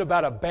nothing good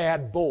about a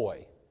bad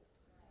boy.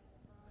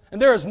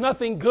 And there is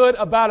nothing good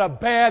about a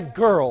bad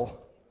girl.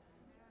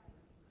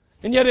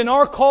 And yet in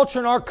our culture,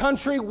 in our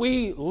country,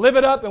 we live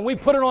it up and we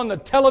put it on the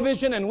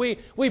television and we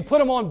put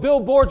them on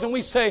billboards and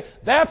we say,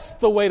 that's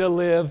the way to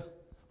live.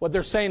 What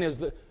they're saying is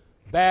that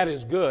bad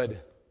is good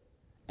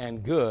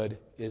and good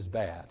is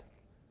bad.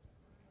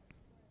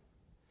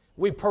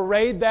 We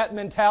parade that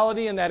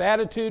mentality and that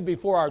attitude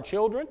before our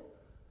children.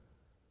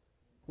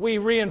 We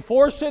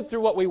reinforce it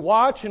through what we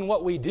watch and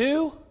what we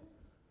do.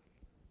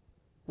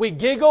 We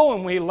giggle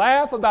and we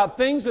laugh about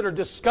things that are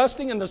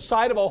disgusting in the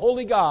sight of a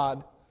holy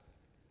God.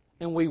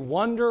 And we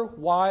wonder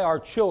why our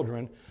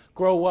children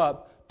grow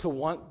up to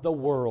want the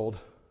world.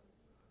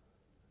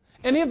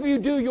 And if you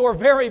do your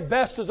very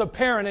best as a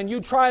parent and you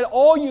try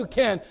all you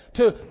can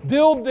to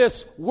build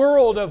this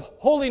world of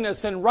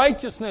holiness and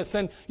righteousness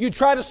and you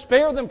try to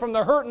spare them from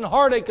the hurt and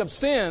heartache of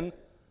sin,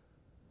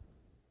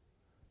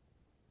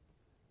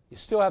 you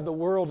still have the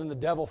world and the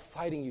devil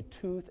fighting you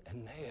tooth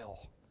and nail.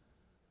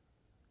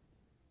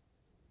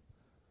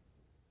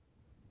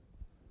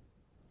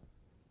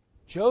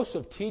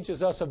 Joseph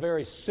teaches us a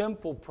very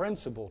simple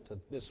principle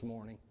this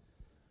morning.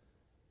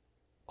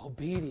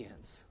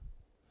 Obedience.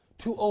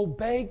 To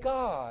obey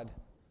God.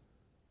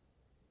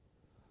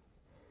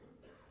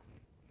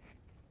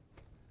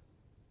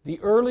 The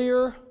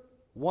earlier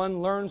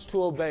one learns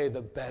to obey,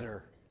 the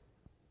better.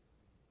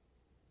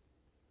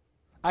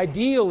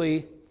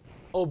 Ideally,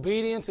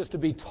 obedience is to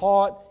be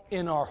taught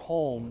in our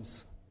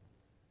homes,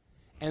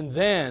 and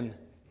then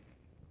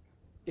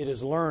it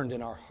is learned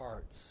in our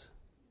hearts.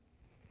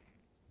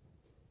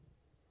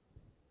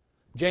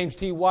 James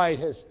T. White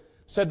has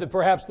said that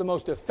perhaps the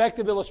most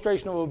effective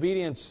illustration of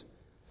obedience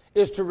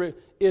is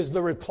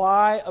the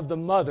reply of the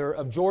mother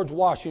of George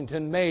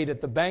Washington made at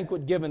the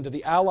banquet given to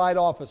the Allied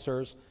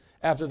officers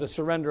after the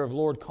surrender of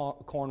Lord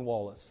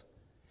Cornwallis.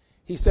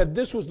 He said,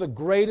 "This was the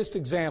greatest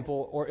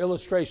example or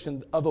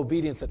illustration of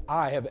obedience that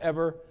I have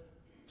ever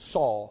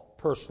saw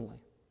personally."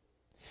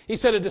 He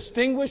said, "A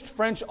distinguished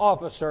French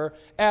officer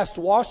asked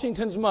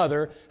Washington's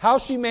mother how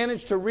she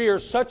managed to rear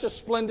such a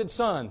splendid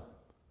son.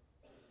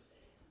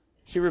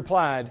 She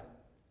replied,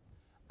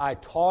 'I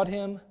taught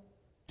him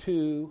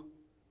to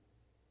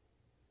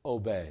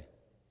obey.'"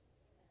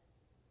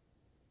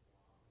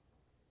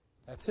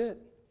 That's it.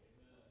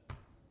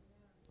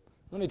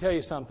 Let me tell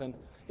you something.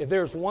 If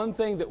there's one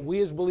thing that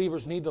we as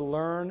believers need to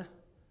learn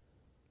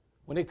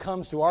when it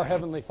comes to our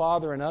Heavenly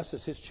Father and us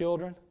as His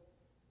children,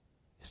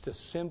 is to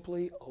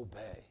simply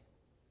obey.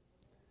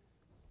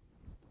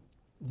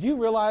 Do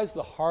you realize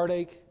the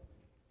heartache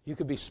you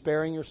could be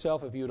sparing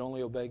yourself if you would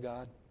only obey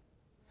God?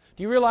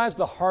 Do you realize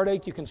the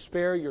heartache you can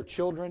spare your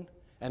children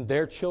and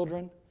their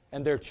children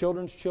and their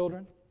children's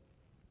children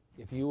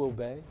if you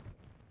obey?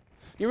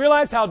 Do you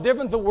realize how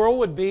different the world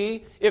would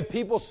be if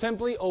people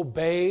simply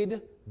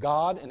obeyed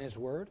God and His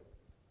Word?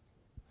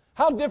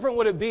 How different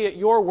would it be at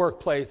your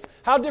workplace?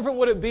 How different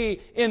would it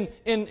be even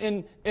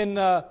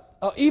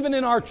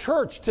in our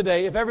church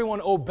today if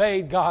everyone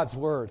obeyed God's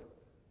Word?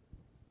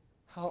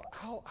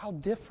 How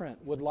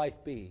different would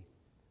life be?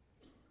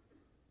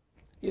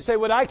 You say,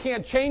 "Well, I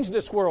can't change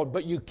this world,"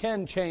 but you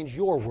can change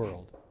your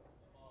world.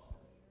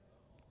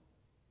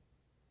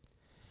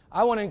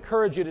 I want to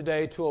encourage you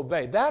today to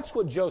obey. That's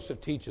what Joseph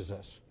teaches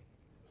us.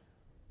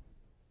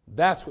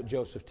 That's what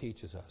Joseph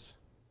teaches us.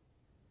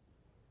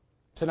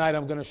 Tonight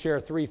I'm going to share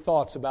 3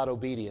 thoughts about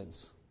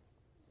obedience.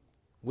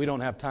 We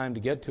don't have time to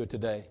get to it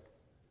today.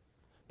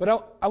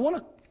 But I want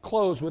to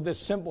close with this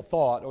simple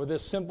thought or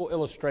this simple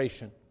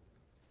illustration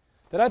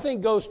that I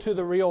think goes to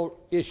the real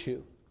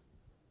issue.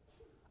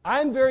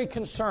 I'm very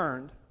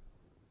concerned,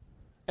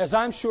 as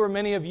I'm sure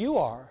many of you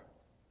are,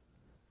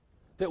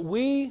 that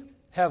we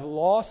have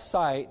lost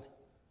sight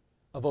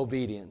of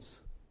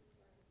obedience.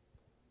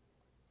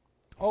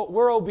 Oh,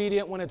 we're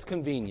obedient when it's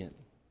convenient.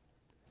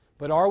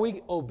 But are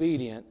we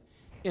obedient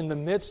in the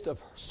midst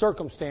of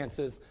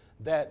circumstances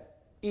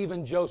that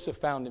even Joseph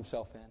found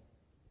himself in?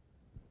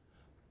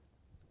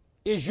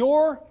 Is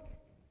your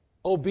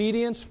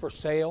obedience for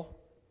sale?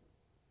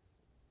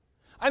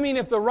 I mean,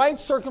 if the right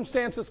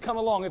circumstances come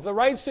along, if the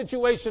right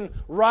situation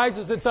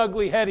rises its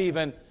ugly head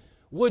even,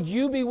 would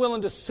you be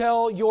willing to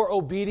sell your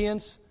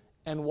obedience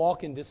and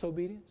walk in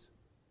disobedience?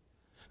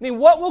 I mean,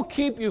 what will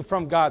keep you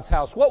from God's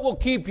house? What will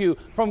keep you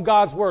from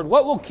God's Word?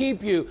 What will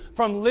keep you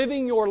from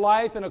living your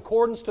life in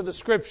accordance to the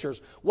Scriptures?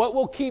 What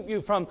will keep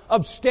you from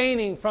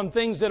abstaining from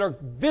things that are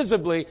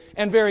visibly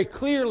and very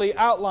clearly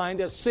outlined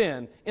as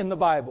sin in the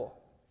Bible?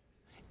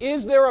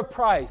 Is there a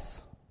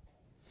price?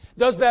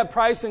 Does that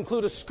price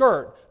include a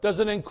skirt? Does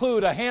it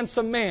include a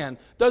handsome man?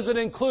 Does it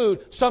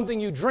include something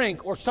you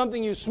drink or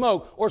something you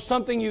smoke or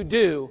something you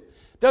do?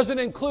 Does it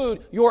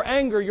include your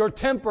anger, your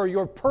temper,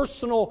 your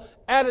personal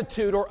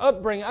attitude or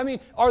upbringing? I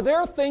mean, are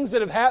there things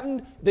that have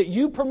happened that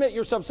you permit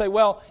yourself to say,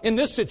 well, in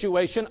this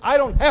situation, I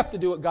don't have to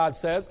do what God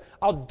says.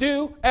 I'll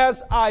do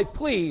as I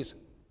please.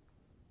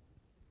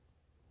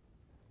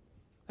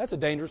 That's a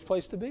dangerous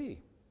place to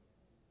be.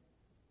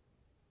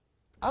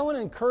 I want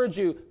to encourage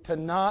you to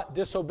not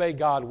disobey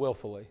God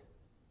willfully.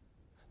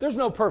 There's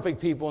no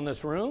perfect people in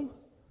this room.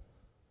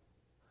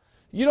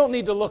 You don't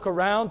need to look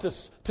around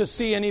to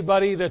see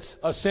anybody that's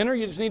a sinner.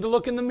 You just need to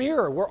look in the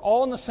mirror. We're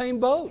all in the same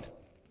boat.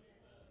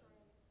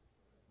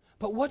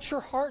 But what's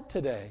your heart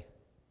today?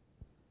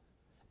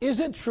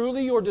 Is it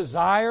truly your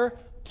desire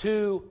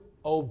to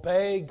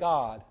obey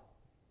God?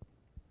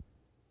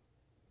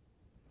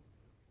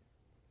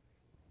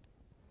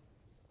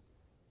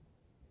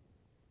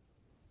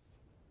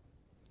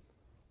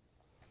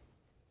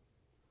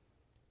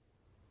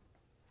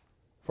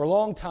 For a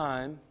long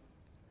time,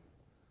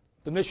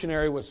 the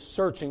missionary was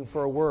searching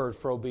for a word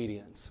for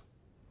obedience.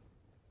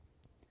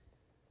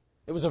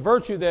 It was a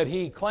virtue that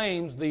he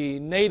claims the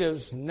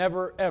natives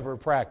never ever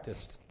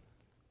practiced.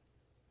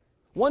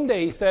 One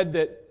day he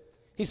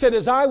said,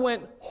 as I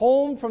went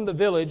home from the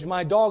village,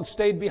 my dog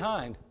stayed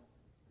behind.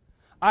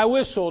 I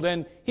whistled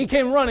and he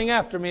came running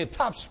after me at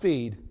top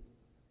speed.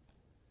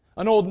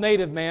 An old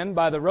native man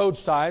by the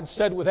roadside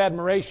said with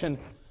admiration,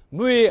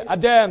 "Muy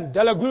Adam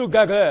de la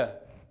Gugage."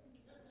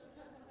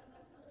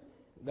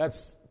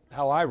 That's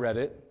how I read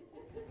it.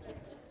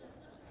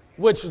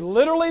 Which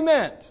literally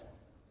meant,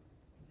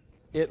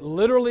 It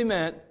literally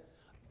meant,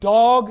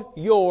 dog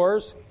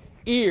yours,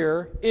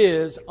 ear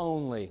is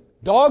only.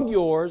 Dog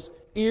yours,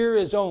 ear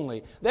is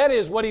only. That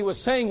is, what he was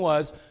saying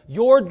was,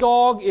 your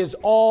dog is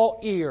all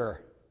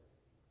ear.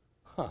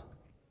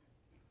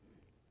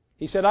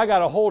 He said, I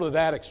got a hold of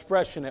that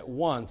expression at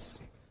once,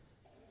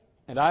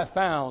 and I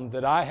found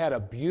that I had a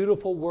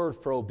beautiful word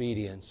for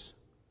obedience.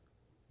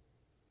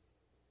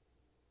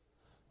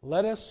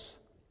 Let us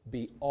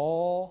be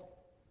all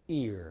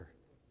ear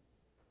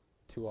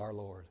to our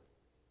Lord.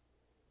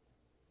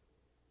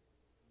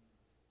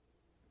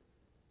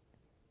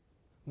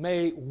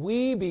 May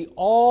we be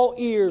all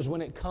ears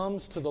when it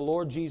comes to the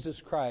Lord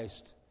Jesus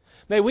Christ.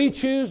 May we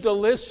choose to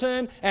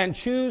listen and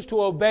choose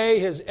to obey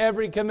His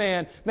every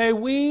command.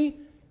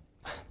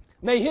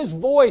 May His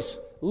voice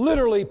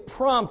literally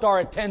prompt our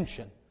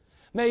attention.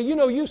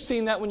 You've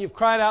seen that when you've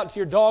cried out to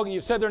your dog and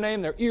you've said their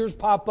name, their ears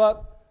pop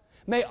up.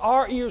 May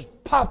our ears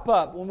pop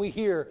up when we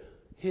hear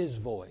His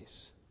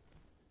voice.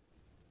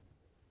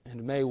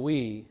 And may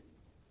we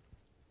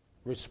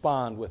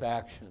respond with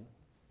action.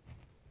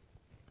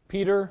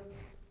 Peter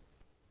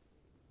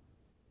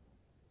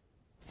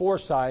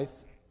Forsyth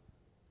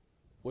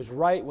was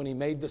right when he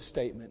made this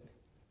statement.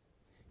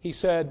 He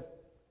said,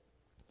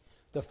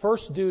 the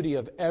first duty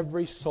of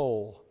every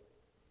soul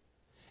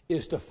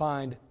is to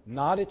find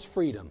not its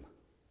freedom,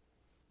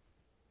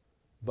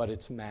 but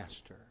its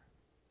master.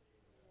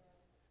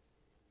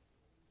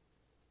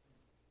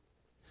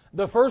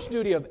 The first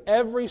duty of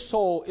every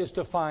soul is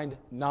to find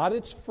not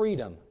its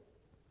freedom,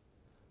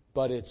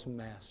 but its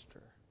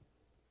master.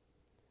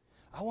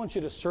 I want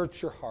you to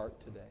search your heart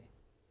today.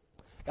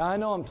 Now, I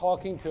know I'm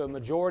talking to a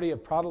majority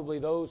of probably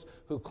those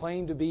who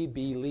claim to be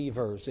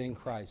believers in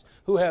Christ,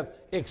 who have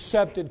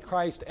accepted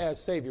Christ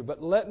as Savior.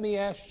 But let me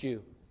ask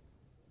you,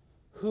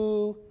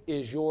 who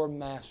is your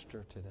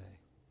master today?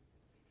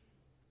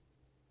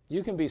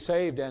 You can be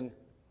saved and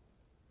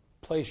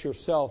place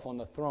yourself on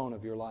the throne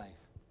of your life.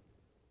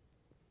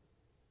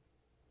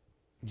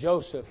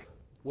 Joseph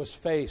was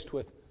faced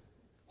with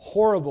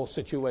horrible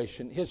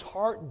situation. His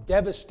heart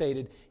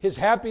devastated, his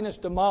happiness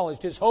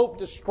demolished, his hope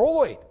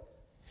destroyed.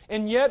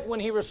 And yet, when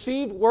he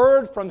received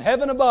word from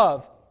heaven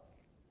above,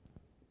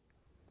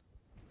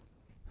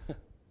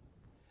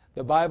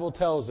 the Bible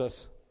tells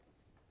us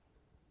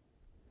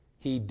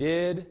he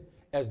did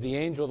as the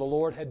angel of the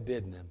Lord had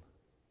bidden him.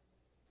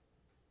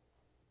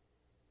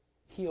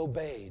 He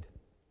obeyed.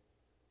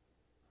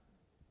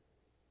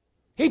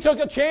 He took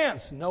a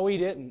chance. No, he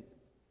didn't.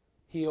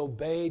 He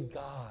obeyed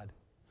God.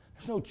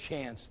 There's no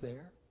chance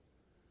there.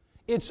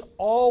 It's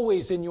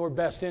always in your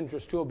best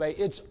interest to obey.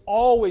 It's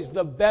always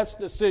the best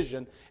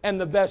decision and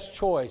the best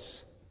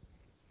choice.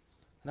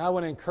 And I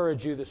want to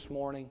encourage you this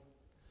morning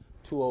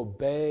to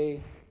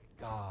obey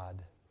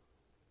God.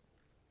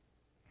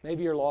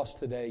 Maybe you're lost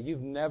today.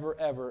 You've never,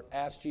 ever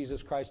asked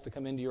Jesus Christ to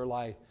come into your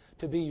life,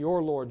 to be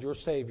your Lord, your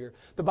Savior.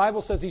 The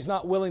Bible says He's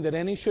not willing that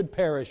any should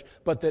perish,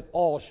 but that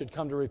all should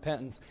come to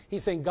repentance.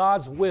 He's saying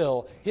God's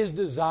will, His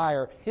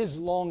desire, His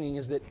longing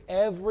is that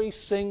every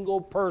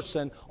single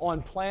person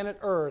on planet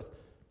Earth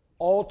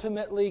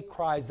ultimately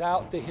cries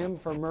out to Him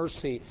for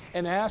mercy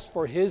and asks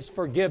for His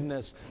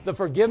forgiveness, the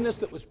forgiveness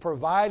that was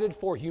provided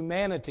for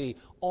humanity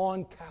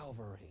on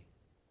Calvary.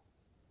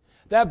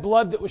 That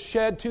blood that was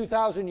shed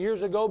 2,000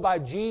 years ago by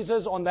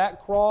Jesus on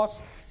that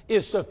cross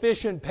is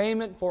sufficient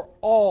payment for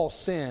all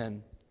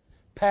sin,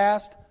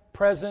 past,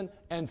 present,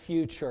 and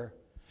future.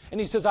 And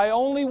He says, I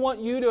only want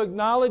you to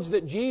acknowledge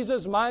that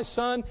Jesus, my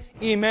Son,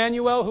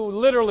 Emmanuel, who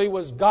literally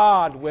was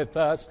God with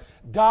us,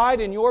 died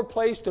in your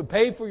place to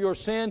pay for your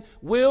sin.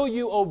 Will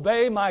you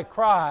obey my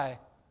cry?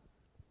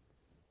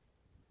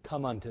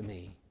 Come unto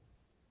me,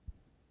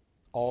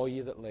 all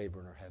ye that labor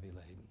and are heavy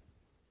laden.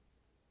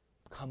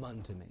 Come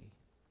unto me.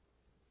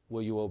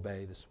 Will you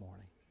obey this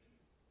morning?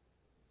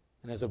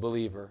 And as a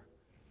believer,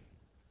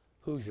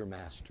 who's your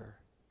master?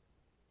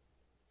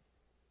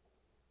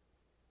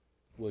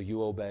 Will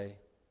you obey?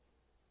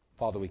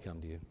 Father, we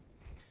come to you.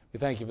 We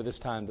thank you for this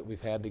time that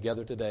we've had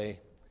together today.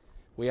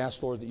 We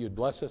ask, Lord, that you'd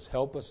bless us,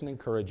 help us, and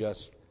encourage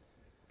us.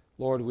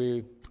 Lord,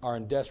 we are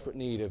in desperate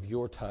need of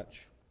your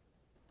touch.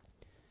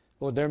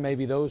 Lord, there may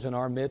be those in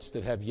our midst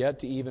that have yet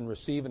to even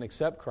receive and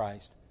accept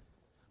Christ.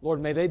 Lord,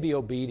 may they be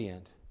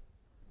obedient.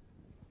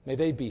 May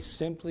they be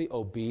simply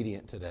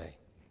obedient today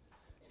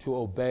to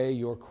obey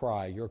your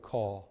cry, your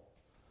call.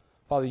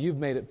 Father, you've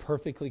made it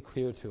perfectly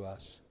clear to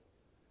us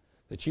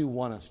that you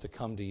want us to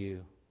come to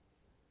you.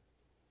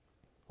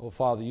 Oh,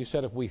 Father, you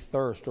said if we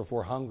thirst or if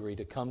we're hungry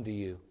to come to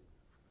you.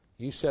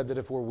 You said that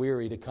if we're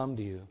weary to come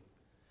to you.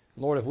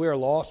 Lord, if we are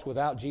lost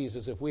without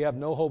Jesus, if we have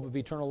no hope of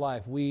eternal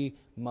life, we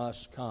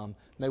must come.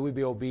 May we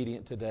be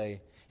obedient today.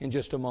 In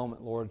just a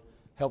moment, Lord,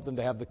 help them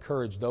to have the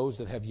courage, those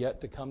that have yet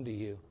to come to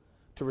you,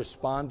 to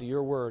respond to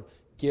your word.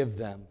 Give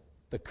them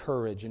the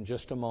courage in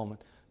just a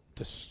moment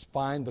to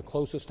find the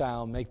closest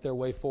aisle, make their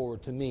way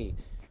forward to me,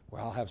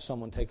 where I'll have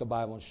someone take a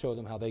Bible and show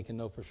them how they can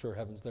know for sure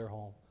heaven's their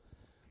home.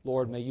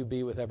 Lord, may you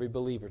be with every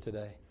believer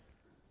today.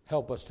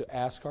 Help us to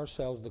ask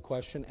ourselves the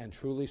question and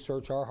truly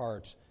search our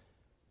hearts.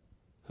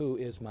 Who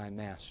is my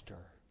master?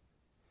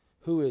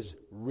 Who is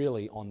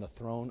really on the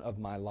throne of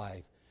my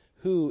life?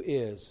 Who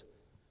is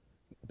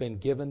been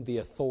given the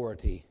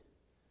authority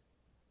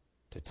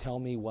to tell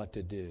me what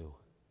to do?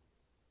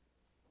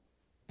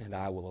 And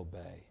I will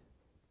obey.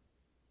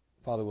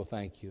 Father, we'll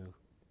thank you,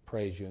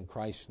 praise you in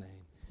Christ's name.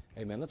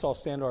 Amen. Let's all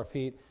stand to our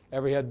feet.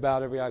 Every head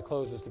bowed, every eye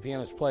closed as the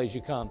pianist plays.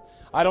 You come.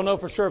 I don't know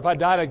for sure if I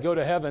died I'd go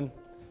to heaven.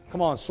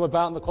 Come on, slip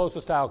out in the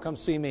closest aisle. Come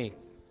see me.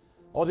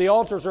 Oh, the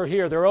altars are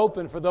here. They're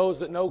open for those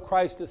that know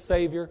Christ as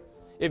Savior.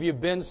 If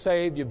you've been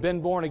saved, you've been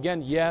born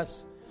again,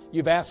 yes.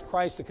 You've asked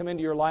Christ to come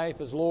into your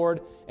life as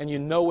Lord, and you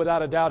know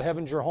without a doubt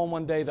heaven's your home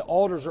one day. The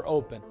altars are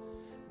open.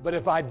 But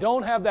if I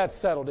don't have that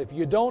settled, if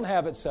you don't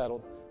have it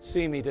settled,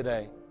 see me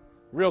today.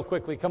 Real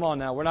quickly, come on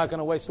now. We're not going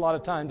to waste a lot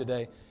of time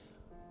today.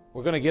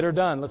 We're going to get her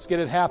done. Let's get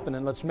it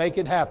happening. Let's make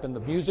it happen. The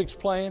music's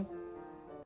playing.